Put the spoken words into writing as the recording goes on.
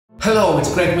Hello, it's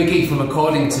McGee from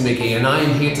According to McGee, and I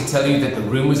am here to tell you that the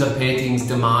rumours of painting's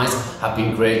demise have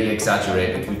been greatly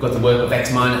exaggerated. We've got the work of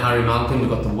ex-miner Harry Malkin, we've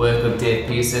got the work of Dave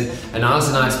Pearson, and Alice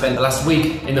and I spent the last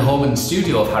week in the home and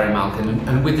studio of Harry Malkin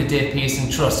and with the Dave Pearson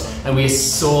Trust, and we are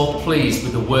so pleased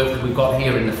with the work that we've got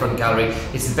here in the front gallery.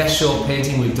 It's the best show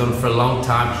painting we've done for a long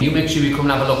time. You make sure you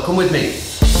come and have a look. Come with me.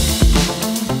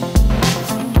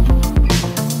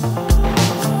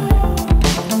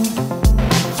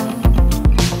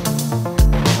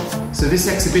 So this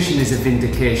exhibition is a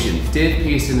vindication. Dave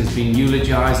Pearson has been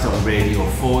eulogised on Radio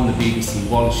 4 and the BBC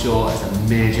One show as a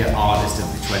major artist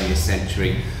of the 20th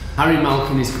century. Harry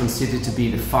Malkin is considered to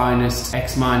be the finest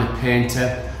ex-miner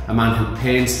painter, a man who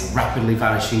paints a rapidly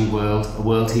vanishing world, a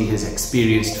world he has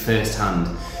experienced firsthand.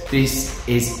 This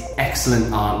is excellent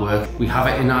artwork. We have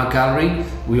it in our gallery,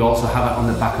 we also have it on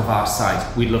the back of our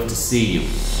site. We'd love to see you.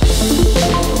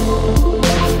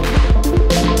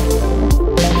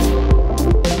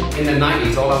 In the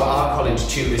 90s, all our art college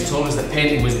tutors told us that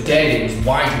painting was dead, it was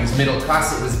white, it was middle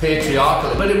class, it was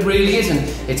patriarchal, but it really isn't.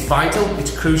 It's vital,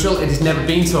 it's crucial, it has never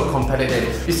been so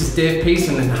competitive. This is Dave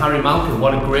Pearson and Harry Malkin,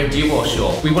 what a great duo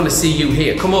show. We want to see you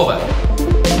here, come over.